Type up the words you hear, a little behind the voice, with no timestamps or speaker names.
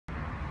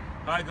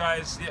Hi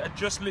guys, yeah,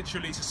 just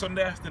literally, it's a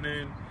Sunday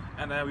afternoon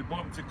and we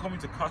bumped to come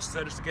into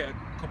Costa just to get a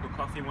cup of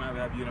coffee and whatever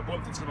have you. And I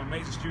bumped into some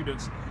amazing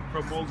students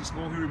from Moseley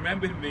School who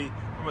remembered me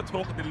from a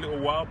talk I did a little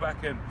while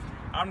back, and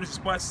I'm just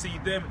inspired to see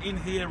them in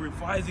here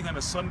revising on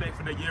a Sunday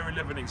for their Year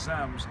 11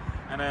 exams.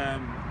 And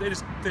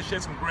they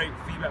shared some great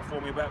feedback for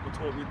me about the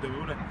talk with them. We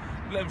want to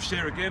let them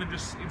share again and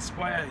just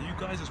inspire you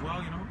guys as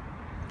well, you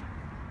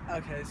know.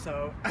 Okay,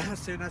 so as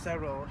soon as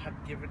Errol had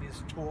given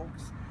his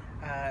talks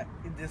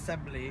in the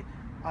assembly,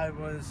 I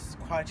was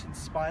quite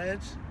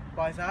inspired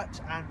by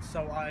that, and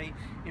so I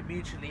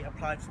immediately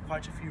applied for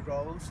quite a few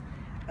roles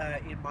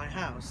in my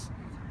house,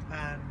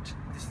 and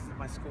this is in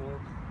my school,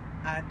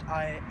 and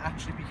I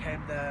actually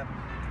became the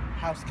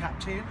house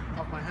captain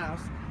of my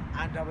house,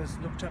 and I was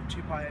looked up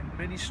to by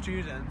many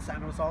students,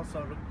 and was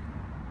also looked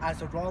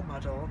as a role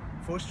model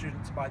for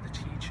students by the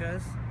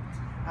teachers.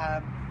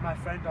 My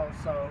friend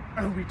also,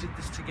 we did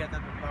this together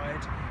and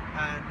applied,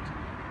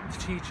 and the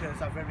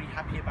teachers are very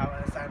happy about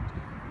us, and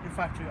in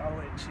fact we owe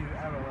it to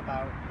Errol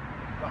about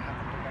what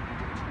happened and what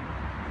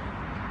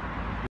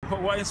he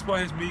did. What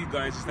inspires me,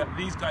 guys, is that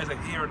these guys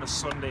are here on a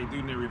Sunday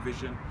doing their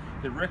revision.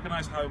 They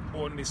recognize how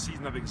important this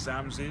season of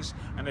exams is,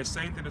 and they're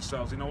saying to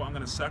themselves, you know what, I'm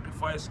going to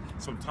sacrifice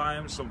some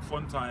time, some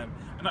fun time,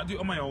 and not do it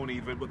on my own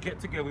even, but get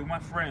together with my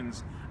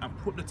friends and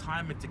put the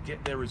time in to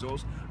get their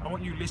results. I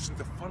want you listening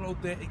to follow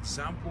their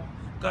example.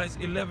 Guys,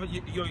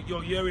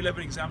 your Year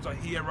 11 exams are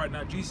here right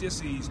now.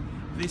 GCSEs,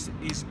 this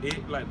is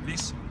it. Like,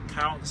 this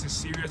counts. This is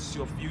serious. This is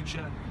your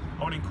future.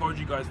 I want to encourage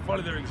you guys,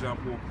 follow their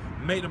example,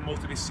 make the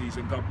most of this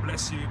season. God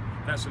bless you.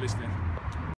 Thanks for listening.